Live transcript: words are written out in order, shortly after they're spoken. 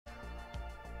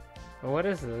What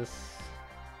is this?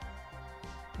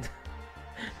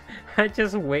 I'm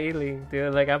just wailing,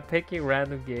 dude. Like, I'm picking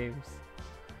random games.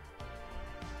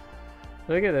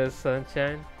 Look at this,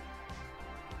 Sunshine.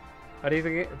 What do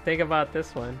you think about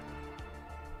this one?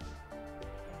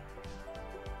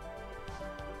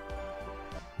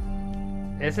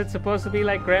 Is it supposed to be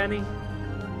like Granny?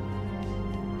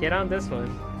 Get on this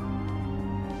one.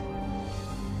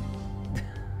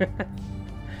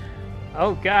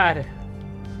 Oh God!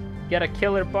 Get a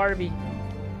killer Barbie.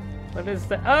 What is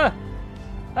that?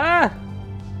 Ah!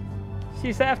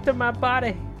 She's after my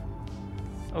body.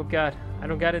 Oh God! I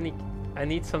don't got any. I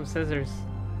need some scissors.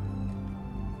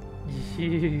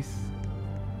 Jeez.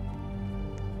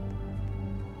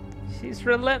 She's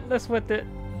relentless with it.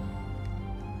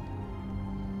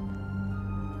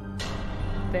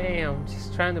 Damn, she's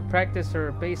trying to practice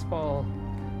her baseball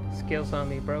skills on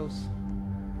me, bros.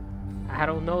 I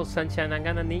don't know, Sunshine. I'm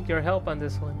gonna need your help on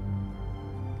this one.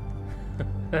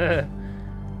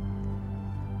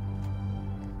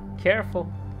 Careful.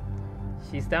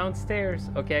 She's downstairs.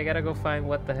 Okay, I gotta go find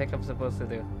what the heck I'm supposed to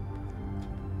do.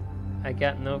 I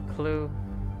got no clue.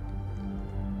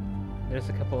 There's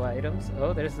a couple items.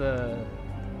 Oh, there's a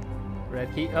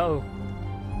red key. Oh.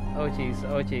 Oh jeez,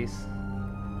 oh jeez.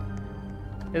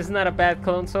 This is not a bad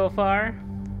clone so far.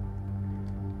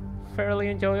 Fairly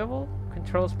enjoyable.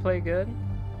 Controls play good.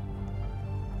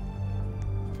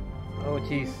 Oh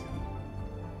jeez.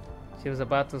 She was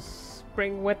about to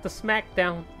spring with the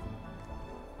smackdown.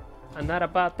 I'm not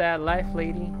about that life,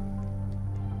 lady.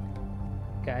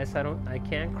 Guys, I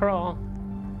can't crawl.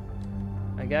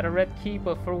 I got a red key,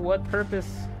 but for what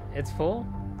purpose? It's full?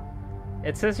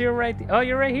 It says you're right. Oh,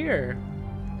 you're right here.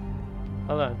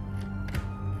 Hold on.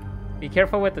 Be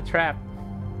careful with the trap.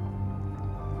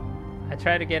 I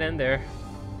tried to get in there.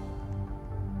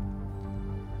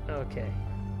 Okay.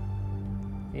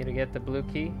 Need to get the blue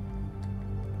key.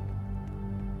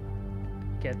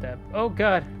 Get that. Oh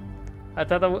God! I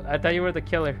thought you were the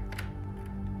killer.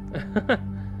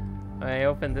 I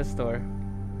opened this door.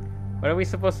 What are we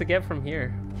supposed to get from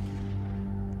here?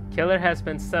 Killer has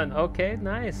been stunned. Okay,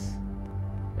 nice.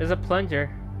 There's a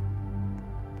plunger.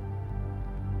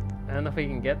 I don't know if we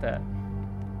can get that.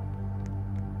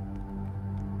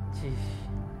 Jeez.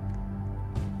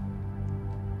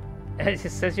 It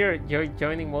just says you're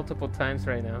joining multiple times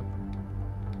right now.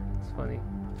 It's funny.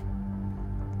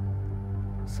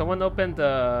 Someone opened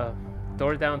the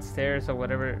door downstairs or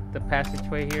whatever, the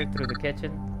passageway here through the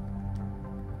kitchen.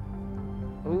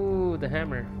 Ooh, the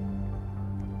hammer.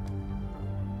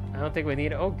 I don't think we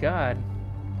need it. Oh God.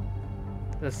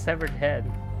 The severed head.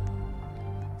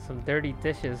 Some dirty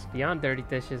dishes. Beyond dirty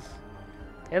dishes.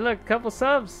 Hey look, a couple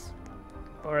subs.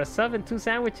 Or a sub and 2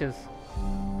 sandwiches.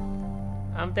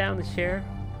 I'm down to share.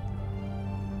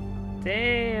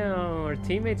 Damn, our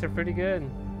teammates are pretty good.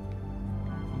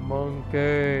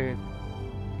 Monkey.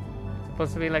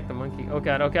 Supposed to be like the monkey. Oh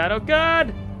God, oh God, oh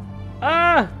God!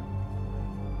 Ah!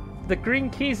 The green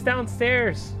key's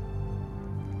downstairs.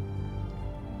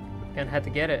 And had to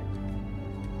get it.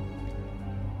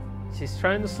 She's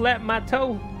trying to slap my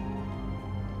toe.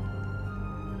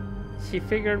 She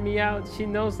figured me out. She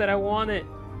knows that I want it.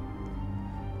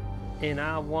 And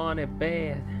I want it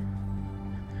bad.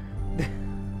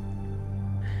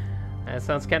 That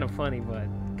sounds kind of funny, but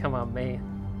come on, man.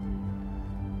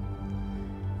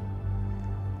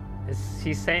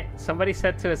 She saying somebody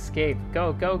said to escape.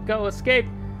 Go, go, go, escape!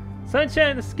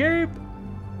 Sunshine, escape!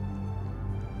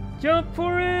 Jump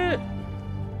for it!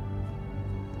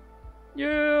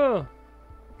 Yeah!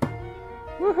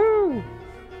 Woohoo!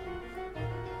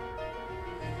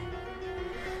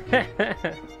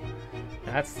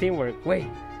 That's teamwork. Wait,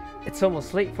 it's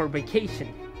almost late for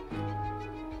vacation.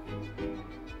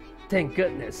 Thank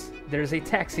goodness, there's a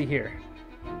taxi here.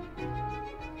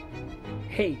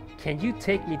 Hey, can you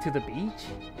take me to the beach?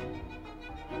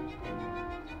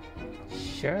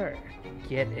 Sure,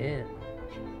 get in.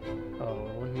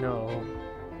 Oh no.